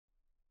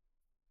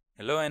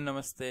Hello and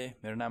namaste.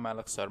 मेरो नाम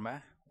Alok Sharma.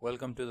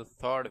 Welcome to the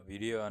third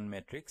video on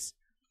matrix.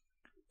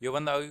 यो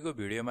भन्दा अघिको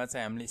भिडियोमा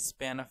चाहिँ हामीले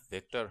स्प्यान अफ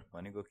भेक्टर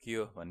भनेको के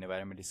हो भन्ने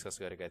बारेमा डिस्कस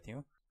गरेका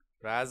थियौं.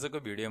 र आजको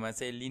भिडियोमा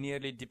चाहिँ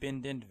लिनियरली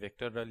डिपेन्डेन्ट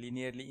भेक्टर र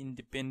लिनियरली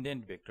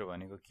इन्डिपेन्डेन्ट भेक्टर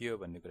भनेको के हो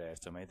भन्ने कुरा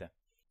हेर्छौं है त.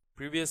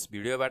 प्रिभियस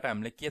भिडियोबाट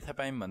हामीले के थाहा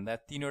पायौं भन्दा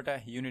तीनवटा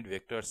unit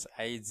vectors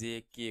i j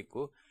k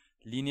को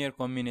लिनियर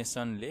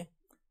कम्बिनेसनले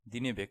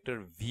दिने भेक्टर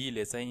v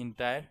ले चाहिँ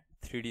इन्टायर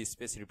 3D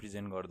स्पेस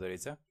रिप्रेजेन्ट गर्दो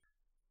रहेछ.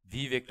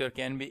 V vector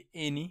can be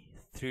any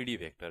 3D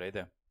vector है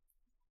त.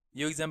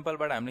 यो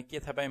एक्जाम्पलबाट हामीले के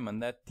थाहा पायौं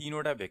भन्दा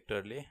तीनवटा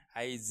भेक्टरले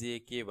i j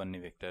k भन्ने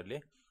भेक्टरले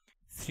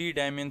 3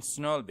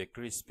 डाइमेन्सनल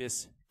भेक्टर स्पेस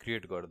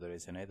क्रिएट गर्दो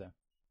रहेछन् है त.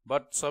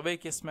 बट सबै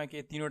केसमा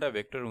के तीनवटा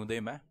भेक्टर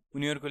हुँदैमा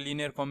उनीहरुको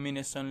linear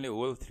कम्बिनेसनले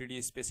whole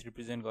 3D space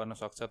represent गर्न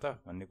सक्छ त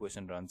भन्ने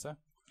क्वेशन रहन्छ.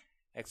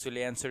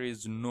 Actually answer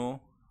is no.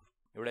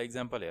 एउटा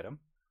एक्जाम्पल हेरौं.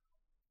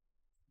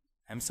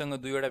 हामीसँग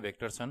दुईवटा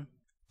भेक्टर छन्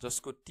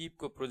जसको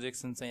टिपको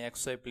प्रोजेक्सन चाहिँ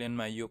xy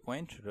प्लेनमा यो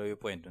पोइन्ट र यो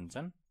पोइन्ट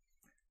हुन्छन्.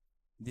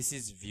 This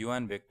is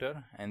v1 vector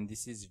and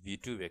this is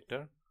v2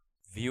 vector.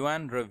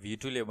 v1 र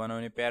v2 ले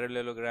बनाउने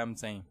प्यारालेलोग्राम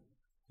चाहिँ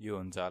यो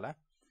हुन्छ होला.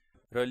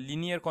 र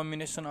लिनियर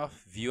कम्बिनेसन अफ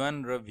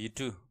v1 र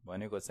v2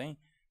 भनेको चाहिँ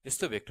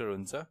यस्तो भेक्टर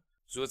हुन्छ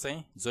जो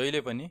चाहिँ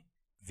जहिले पनि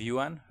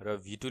v1 र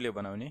v2 ले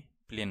बनाउने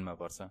प्लेनमा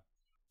पर्छ.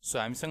 सो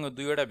हामीसँग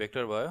दुईवटा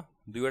भेक्टर भयो.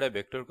 दुईवटा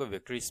भेक्टरको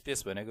भेक्टर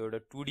स्पेस भनेको एउटा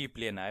 2D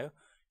प्लेन आयो.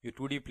 यो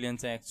 2D प्लेन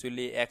चाहिँ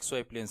एक्चुअली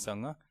xy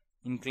प्लेनसँग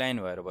इन्क्लाइन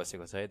भएर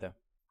बसेको छ है त.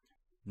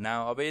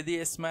 नाउ अब यदि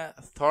यसमा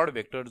थर्ड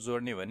भेक्टर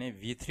जोड्ने भने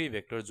v3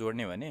 भेक्टर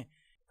जोड्ने भने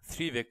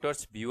 3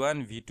 भेक्टर्स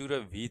v1 v2 र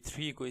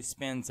v3 को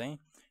स्प्यान चाहिँ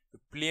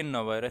प्लेन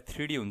नभएर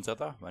 3D हुन्छ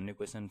त भन्ने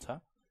क्वेशन छ.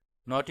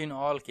 नट इन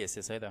अल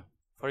केसेस है त.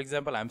 फर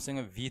एक्जाम्पल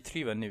हामीसँग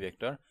v3 भन्ने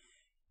भेक्टर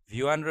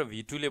v1 र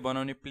v2 ले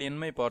बनाउने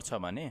प्लेनमै पर्छ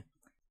भने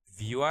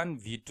v1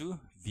 v2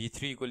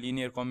 v3 को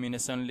लिनियर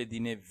कम्बिनेसनले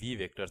दिने v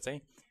भेक्टर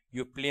चाहिँ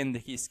यो प्लेन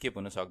देखि स्केप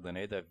हुन सक्दैन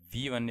है त.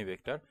 v भन्ने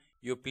भेक्टर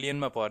यो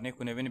प्लेनमा पर्ने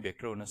कुनै पनि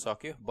भेक्टर हुन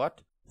सक्यो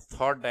बट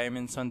थर्ड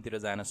डाइमेन्सन तिर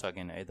जान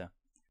सकेन है त.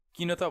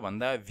 किन त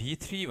भन्दा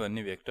v3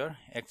 भन्ने भेक्टर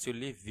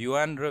एक्चुअली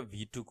v1 र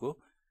v2 को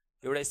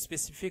एउटा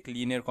स्पेसिफिक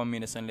लिनियर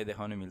कम्बिनेसनले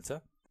देखाउन मिल्छ.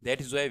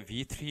 दैट इज व्हाई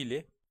v3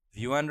 ले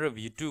v1 र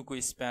v2 को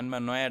स्प्यानमा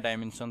नयाँ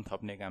डाइमेन्सन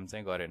थप्ने काम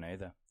चाहिँ गरेन है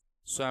त.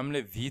 सो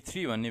हामीले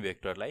v3 भन्ने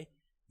भेक्टरलाई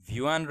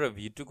v1 र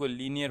v2 को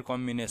लिनियर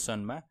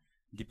कम्बिनेसनमा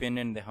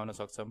डिपेन्डेन्ट देखाउन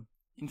सक्छौं.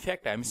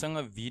 इनफ्याक्ट हामीसँग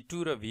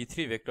v2 र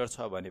v3 भेक्टर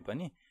छ भने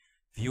पनि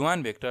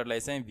v1 भेक्टरलाई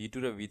चाहिँ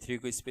v2 र v3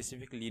 को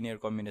स्पेसिफिक लिनियर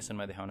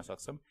कम्बिनेसनमा देखाउन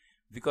सक्छौं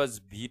बिकज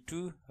v2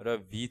 र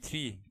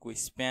v3 को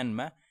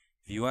स्प्यानमा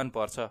v1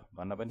 पर्छ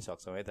भन्न पनि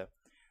सक्छौं है त.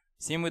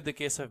 Same with the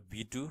case of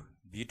v2.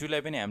 v2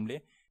 लाई पनि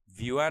हामीले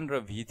v1 र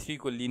v3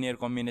 को लिनियर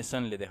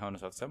कम्बिनेसनले देखाउन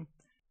सक्छौं.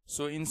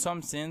 So in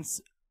some sense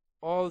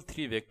all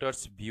 3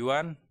 vectors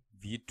v1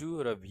 v2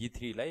 र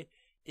v3 लाई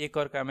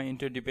एकअर्कामा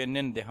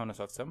इन्टरडिपेन्डेन्ट देखाउन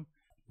सक्छौं.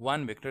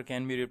 One vector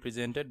can be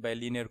represented by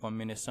linear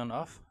combination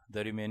of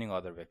the remaining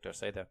other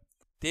vectors है त.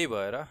 त्यही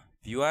भएर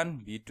v1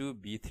 v2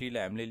 v3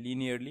 लाई हामीले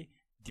linearly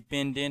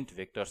dependent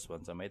vectors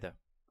भन्छौं है त.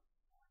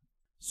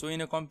 So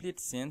in a complete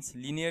sense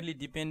linearly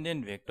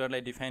dependent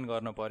भेक्टरलाई define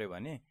गर्न पर्यो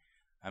भने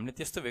हामीले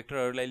त्यस्तो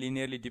भेक्टरहरुलाई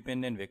linearly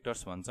dependent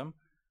vectors भन्छौं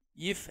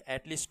if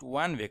at least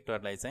one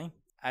भेक्टरलाई चाहिँ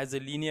as a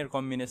linear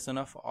combination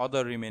of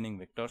other remaining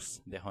vectors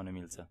देखाउन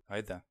मिल्छ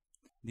है त.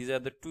 These are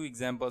the two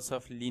examples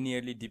of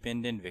linearly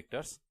dependent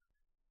vectors.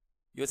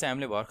 यो चाहिँ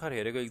हामीले भर्खर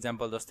हेरेको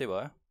एक्जाम्पल जस्तै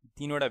भयो.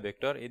 तीनवटा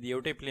भेक्टर यदि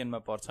एउटै प्लेनमा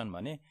पर्छन्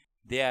भने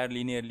they are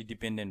linearly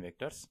dependent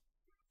vectors.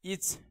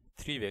 Each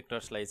 3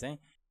 भेक्टर्सलाई चाहिँ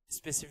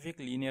specific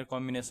linear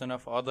combination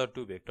of other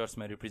 2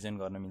 भेक्टर्समा represent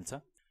गर्न मिल्छ.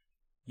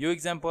 यो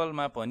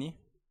एक्जाम्पलमा पनि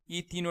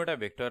यी तीनवटा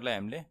भेक्टरलाई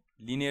हामीले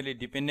linearly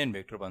dependent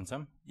vector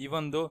भन्छौं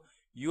even though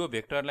यो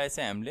भेक्टरलाई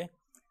चाहिँ हामीले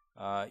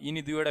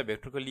यिनी दुईवटा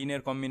भेक्टरको लिनियर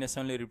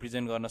कम्बिनेसनले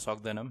रिप्रेजेन्ट गर्न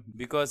सक्दैनौं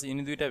बिकज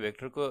यिनी दुईटा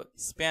भेक्टरको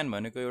स्प्यान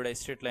भनेको एउटा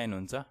स्ट्रेट लाइन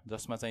हुन्छ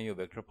जसमा चाहिँ यो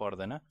भेक्टर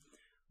पर्दैन.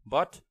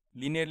 बट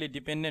लिनियरली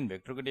डिपेन्डेन्ट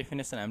भेक्टरको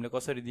डेफिनेसन हामीले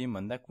कसरी दियौं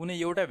भन्दा कुनै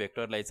एउटा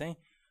भेक्टरलाई चाहिँ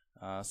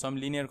some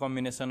linear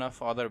combination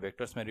of other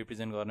भेक्टर्समा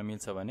represent गर्न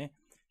मिल्छ भने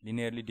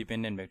linearly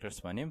dependent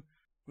vectors भन्यौं.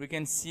 We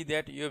can see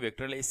that यो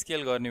भेक्टरलाई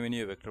स्केल गर्ने भने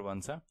यो भेक्टर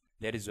बन्छ.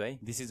 That is why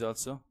this is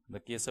also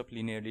the case of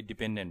linearly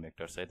dependent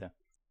vectors है त.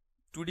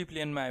 2D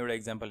प्लेनमा एउटा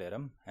एक्जाम्पल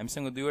हेरौं.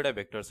 हामीसँग दुईवटा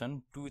भेक्टर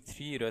छन् 2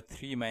 3 र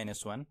 3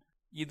 -1.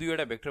 यी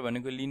दुईवटा भेक्टर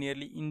भनेको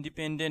लिनियरली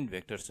इन्डिपेन्डेन्ट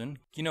भेक्टर्स हुन्.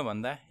 किन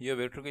भन्दा यो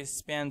भेक्टरको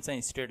स्प्यान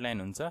चाहिँ स्ट्रेट लाइन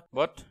हुन्छ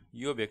बट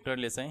यो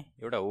भेक्टरले चाहिँ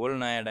एउटा होल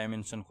नयाँ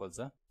डाइमेन्सन खोल्छ.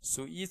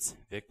 So each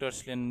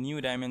भेक्टर्सले new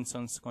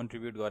dimensions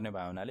contribute गर्ने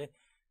भावनाले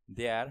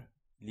they are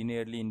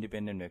linearly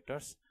independent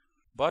vectors.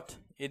 But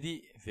यदि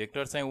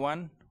भेक्टर चाहिँ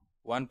 1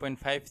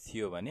 1.5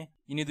 थियो भने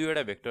यिनी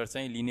दुईवटा भेक्टर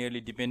चाहिँ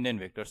लिनियरली डिपेन्डेन्ट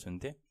भेक्टर्स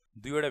हुन्थे.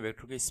 दुईवटा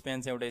भेक्टरको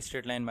स्प्यान चाहिँ एउटा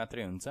स्ट्रेट लाइन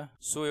मात्रै हुन्छ.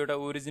 सो एउटा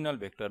ओरिजिनल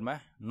भेक्टरमा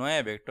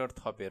नयाँ भेक्टर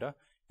थपेर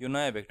यो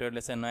नयाँ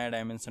भेक्टरले चाहिँ नयाँ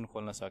डाइमेन्सन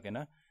खोल्न सकेन.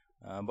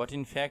 But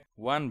in fact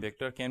one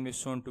vector can be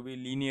shown to be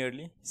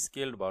linearly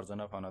scaled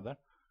version of another.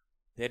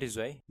 That is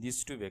why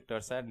these two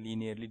vectors are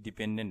linearly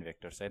dependent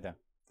vectors है त.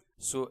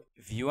 So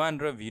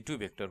v1 र v2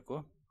 भेक्टर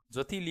को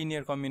जति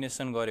लिनियर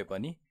कम्बिनेसन गरे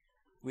पनि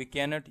we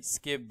cannot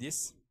escape this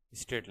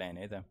straight line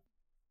है त.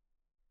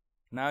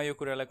 Now यो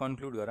कुरालाई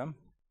कन्क्लुड गरौँ.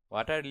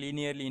 What are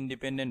linearly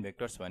independent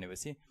vectors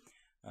भनेपछि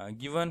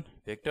given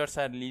vectors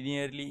are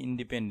linearly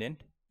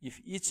independent if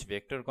each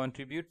vector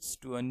contributes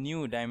to a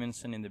new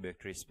dimension in the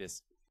vector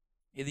space.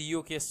 यदि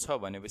यो केस छ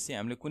भनेपछि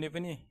हामीले कुनै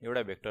पनि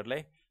एउटा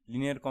भेक्टरलाई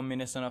linear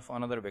combination of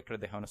another vector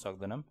देखाउन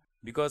सक्दैनौं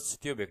बिकज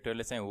त्यो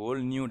भेक्टरले चाहिँ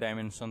होल न्यू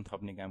डाइमेन्सन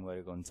थप्ने काम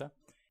गरेको हुन्छ.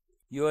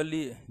 यो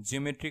अलि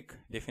जियोमेट्रिक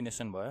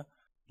डेफिनेसन भयो.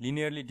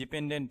 लिनियरली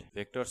डिपेन्डेन्ट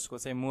भेक्टर्सको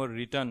चाहिँ मोर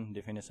रिटर्न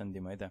डेफिनेसन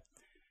दिउँ है त.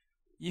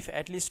 If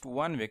at least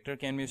one vector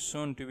can be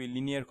shown to be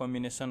linear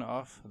combination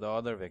of the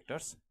other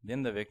vectors,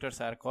 then the vectors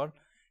are called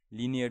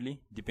linearly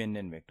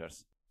dependent vectors.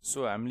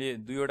 So हामीले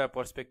दुईवटा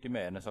पर्सपेक्टिभमा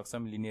हेर्न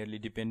सक्छौं linearly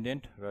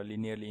dependent र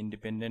linearly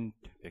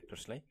independent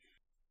vectors लाई.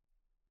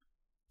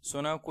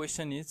 So now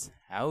question is,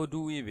 how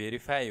do we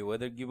verify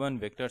whether given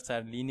vectors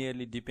are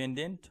linearly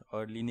dependent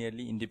or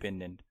linearly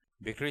independent?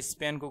 Vector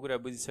span को कुरा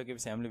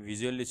बुझिसकेपछि हामीले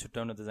visually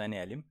छुट्याउन त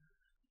जानिहाल्यौं,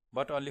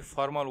 बट अलि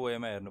फर्मल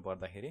वेमा हेर्नु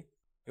पर्दाखेरि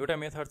एउटा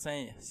मेथड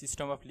चाहिँ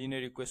सिस्टम अफ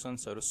लिनियर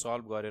इक्वेशन्सहरु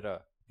सल्भ गरेर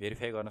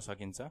भेरिफाई गर्न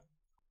सकिन्छ.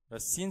 र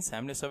सिन्स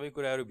हामीले सबै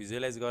कुराहरु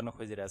भिजुअलाइज गर्न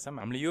खोजिरहेछौं,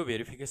 हामीले यो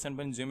भेरिफिकेसन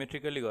पनि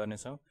जियोमेट्रिकली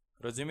गर्नेछौं.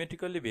 र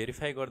जियोमेट्रिकली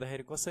भेरिफाई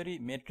गर्दाखेरि कसरी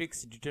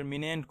मैट्रिक्स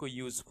डिटरमिनेन्टको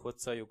युज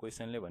खोज्छ यो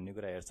क्वेशनले भन्ने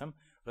कुरा हेर्छौं.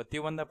 र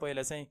त्यो भन्दा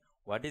पहिला चाहिँ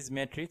व्हाट इज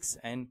मैट्रिक्स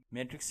एन्ड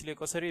मैट्रिक्सले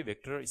कसरी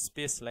भेक्टर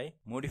स्पेसलाई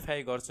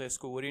मोडिफाई गर्छ,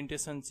 यसको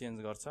ओरिएन्टेसन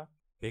चेन्ज गर्छ,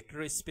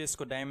 भेक्टर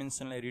स्पेसको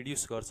डाइमेन्सनलाई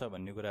रिड्युस गर्छ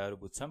भन्ने कुराहरु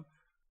बुझ्छौं.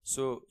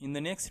 So in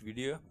the next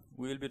video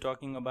we will be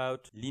talking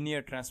about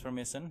linear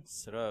transformations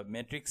र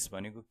matrix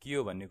भनेको के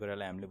हो भन्ने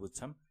कुरालाई हामीले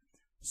बुझ्छौं.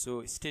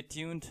 So stay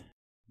tuned.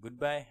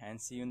 Goodbye and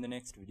see you in the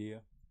next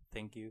video.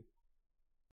 Thank you.